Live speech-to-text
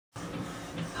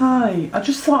Hi, I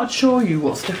just thought I'd show you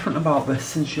what's different about this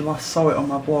since you last saw it on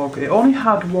my blog. It only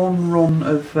had one run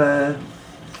of,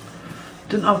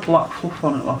 didn't have black fluff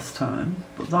on it last time,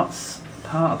 but that's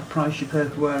part of the price you pay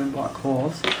for wearing black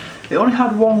clothes. It only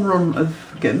had one run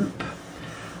of gimp,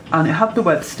 and it had the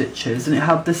web stitches, and it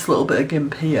had this little bit of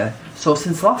gimp here. So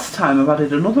since last time I've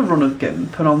added another run of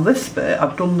gimp, and on this bit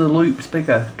I've done the loops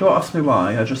bigger. Don't ask me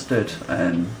why, I just did.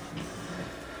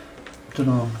 Don't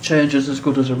know, change is as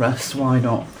good as a rest, why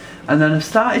not? And then I've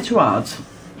started to add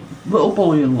little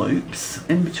bullion loops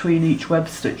in between each web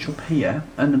stitch up here,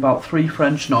 and about 3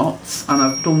 French knots, and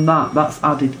I've done that, that's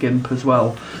added gimp as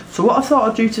well. So what I thought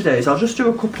I'd do today is I'll just do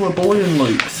a couple of bullion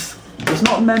loops. There's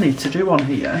not many to do on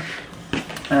here,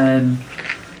 to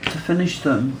finish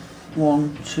them.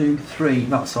 1, 2, 3,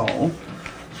 that's all.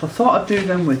 So I thought I'd do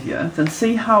them with you, then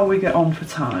see how we get on for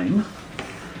time.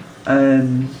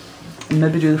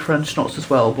 Maybe do the French knots as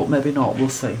well, but maybe not, we'll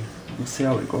see. We'll see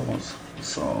how it goes.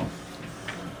 So,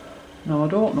 now I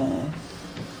don't know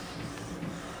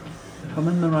if I'm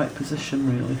in the right position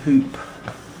really, hoop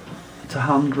to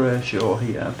hand ratio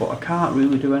here, but I can't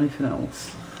really do anything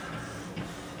else.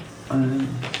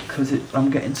 Because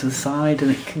I'm getting to the side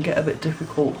and it can get a bit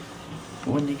difficult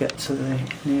when you get to the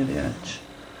near the edge.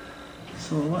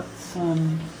 So let's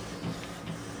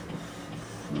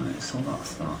right, so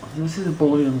that's that. This is a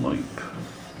bullion loop.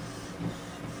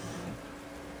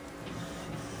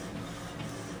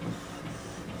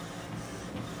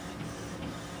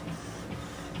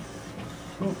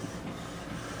 Oh.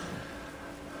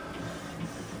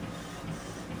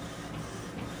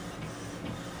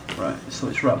 Right, so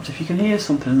it's wrapped. If you can hear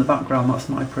something in the background, that's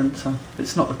my printer.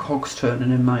 It's not the cogs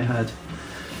turning in my head.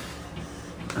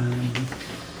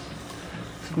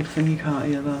 It's a good thing you can't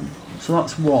hear them. So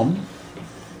that's one.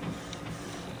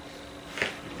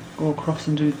 Go across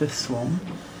and do this one.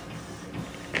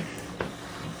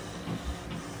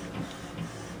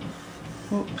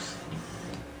 Whoops.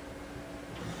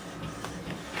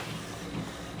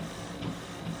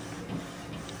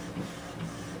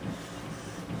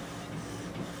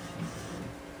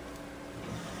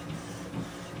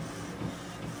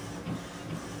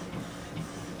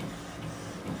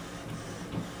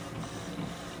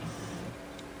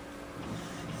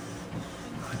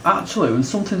 Actually, when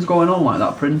something's going on like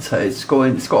that printer, it's got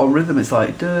a rhythm, it's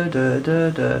like da da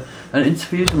da da, and it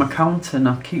interferes with my counting.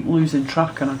 I keep losing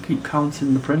track and I keep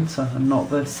counting the printer and not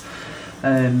this.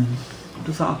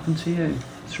 Does that happen to you?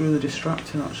 It's really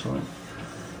distracting actually.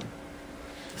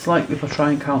 It's like if I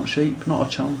try and count sheep, not a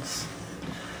chance.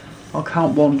 I'll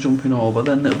count 1 jumping over,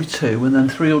 then it'll be 2, and then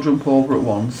 3 will jump over at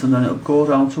once, and then it'll go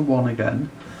down to 1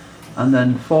 again, and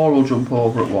then 4 will jump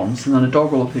over at once, and then a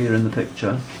dog will appear in the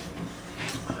picture.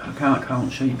 I can't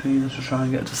count sheep either to try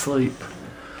and get to sleep.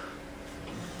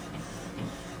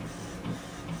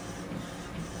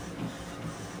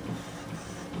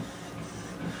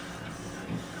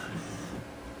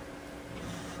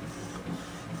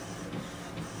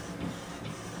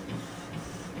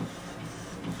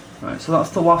 Right, so that's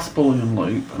the last bullion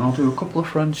loop, and I'll do a couple of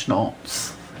French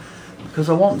knots because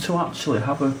I want to actually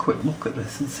have a quick look at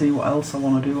this and see what else I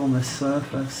want to do on this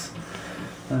surface.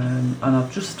 And I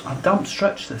damp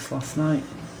stretched this last night,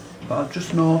 but I've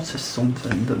just noticed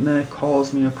something that may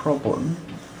cause me a problem,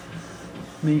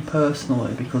 me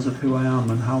personally, because of who I am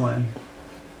and how I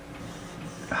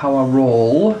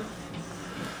roll.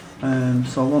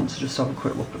 So I want to just have a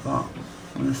quick look at that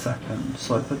in a second.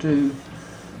 So if I do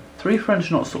 3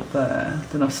 French knots up there,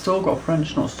 then I've still got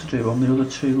French knots to do on the other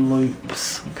 2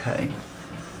 loops. Okay.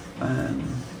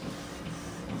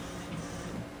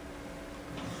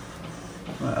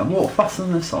 Right, I won't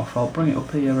fasten this off, I'll bring it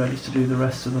up here ready to do the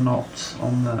rest of the knots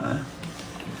on there.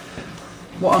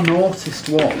 What I noticed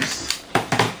was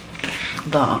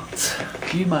that,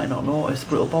 you might not notice,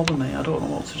 but it'll bother me, I don't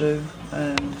know what to do.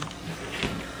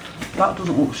 That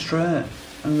doesn't look straight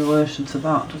in relation to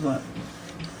that, does it?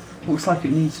 Looks like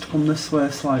it needs to come this way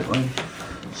slightly.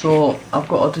 So I've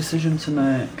got a decision to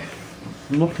make.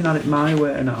 I'm looking at it my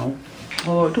way now,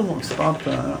 although it doesn't look so bad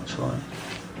there actually.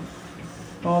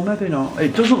 Oh, maybe not.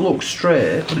 It doesn't look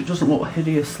straight, but it doesn't look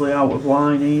hideously out of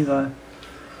line either.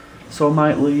 So I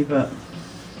might leave it.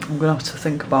 I'm going to have to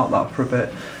think about that for a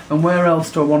bit. And where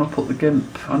else do I want to put the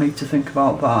gimp? I need to think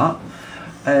about that.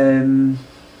 And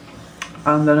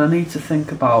then I need to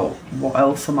think about what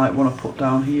else I might want to put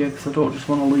down here, because I don't just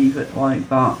want to leave it like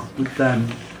that with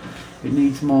them. It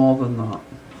needs more than that.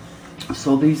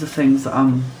 So these are things that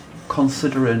I'm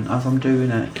considering as I'm doing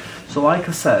it. So like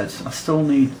I said, I still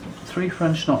need 3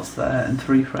 French knots there and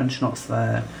 3 French knots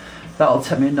there. That'll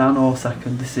take me a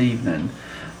nanosecond this evening.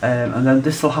 and then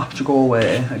this will have to go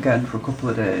away again for a couple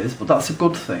of days, but that's a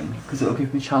good thing because it'll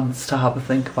give me a chance to have a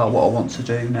think about what I want to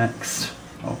do next.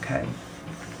 Okay.